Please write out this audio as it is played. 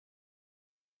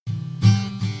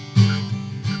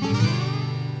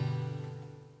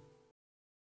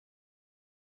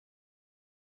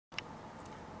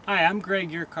Hi, I'm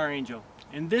Greg, your car angel.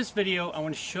 In this video, I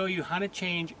want to show you how to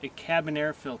change a cabin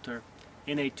air filter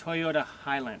in a Toyota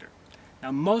Highlander.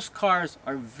 Now, most cars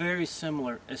are very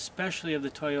similar, especially of the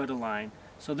Toyota line,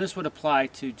 so this would apply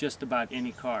to just about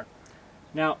any car.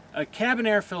 Now, a cabin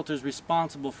air filter is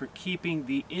responsible for keeping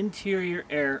the interior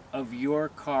air of your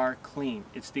car clean.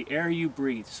 It's the air you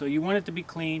breathe, so you want it to be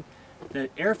clean. The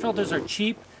air filters are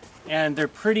cheap and they're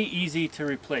pretty easy to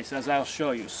replace, as I'll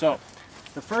show you. So,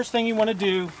 the first thing you want to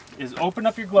do is open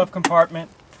up your glove compartment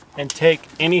and take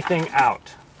anything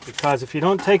out, because if you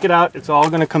don't take it out, it's all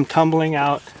going to come tumbling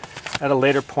out at a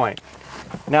later point.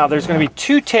 Now, there's going to be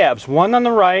two tabs, one on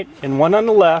the right and one on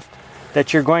the left,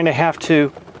 that you're going to have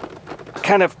to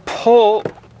kind of pull,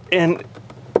 and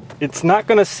it's not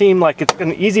going to seem like it's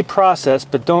an easy process,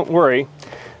 but don't worry.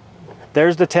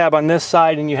 There's the tab on this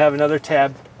side, and you have another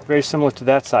tab very similar to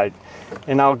that side.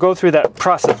 And I'll go through that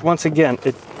process once again.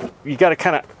 You got to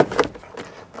kind of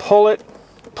pull it,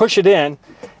 push it in,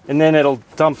 and then it'll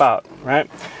dump out, right?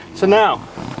 So now,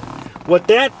 what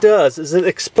that does is it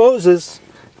exposes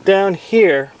down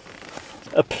here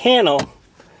a panel,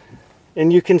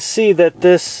 and you can see that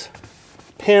this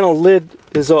panel lid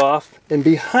is off, and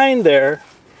behind there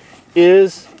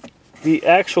is the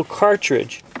actual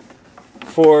cartridge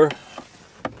for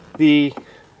the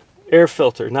air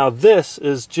filter. Now, this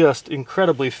is just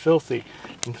incredibly filthy.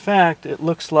 In fact, it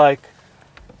looks like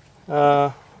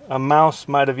a mouse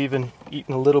might have even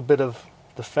eaten a little bit of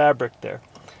the fabric there.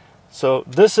 So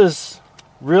this is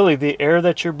really the air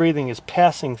that you're breathing is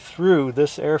passing through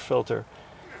this air filter,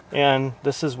 and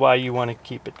this is why you want to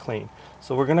keep it clean.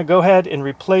 So we're going to go ahead and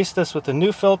replace this with a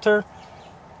new filter,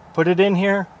 put it in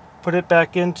here, put it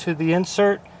back into the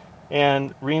insert,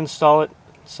 and reinstall it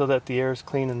so that the air is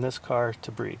clean in this car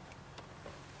to breathe.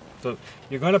 So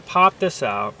you're going to pop this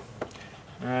out,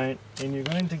 all right, and you're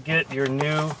going to get your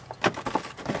new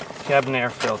cabin air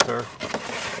filter.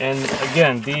 And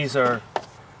again, these are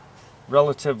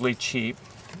relatively cheap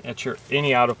at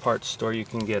any auto parts store. You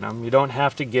can get them. You don't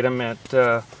have to get them at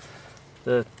the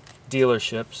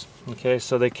dealerships. Okay,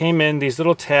 so they came in these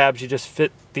little tabs. You just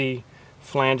fit the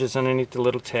flanges underneath the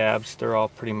little tabs. They're all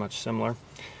pretty much similar.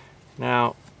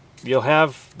 Now, you'll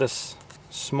have this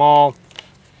small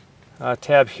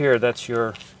tab here. That's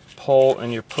your pull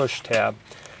and your push tab,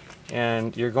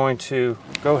 and you're going to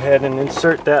go ahead and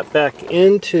insert that back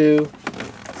into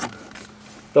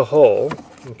the hole,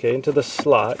 okay, into the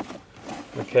slot,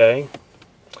 okay,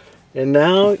 and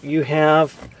now you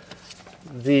have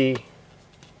the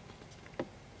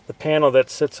panel that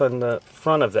sits on the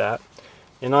front of that,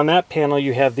 and on that panel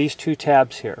you have these two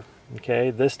tabs here,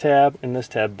 okay, this tab and this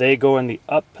tab. They go in the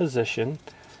up position,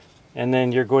 and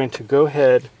then you're going to go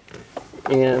ahead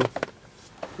and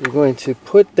you're going to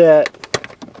put that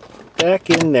back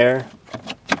in there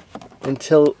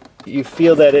until you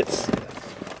feel that it's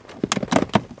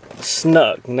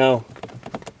snug. Now,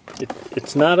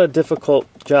 it's not a difficult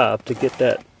job to get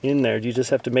that in there. You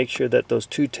just have to make sure that those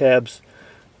two tabs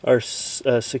are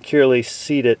securely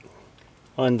seated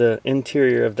on the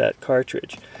interior of that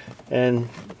cartridge, and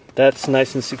that's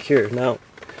nice and secure. Now,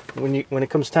 when it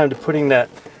comes time to putting that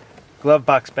glove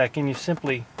box back in, you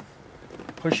simply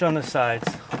push on the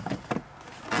sides.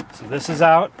 So this is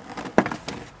out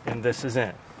and this is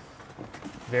in.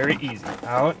 Very easy.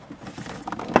 Out,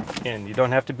 in. You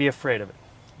don't have to be afraid of it.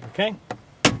 Okay?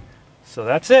 So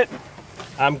that's it.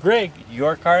 I'm Greg,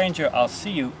 your car angel. I'll see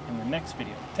you in the next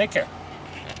video. Take care.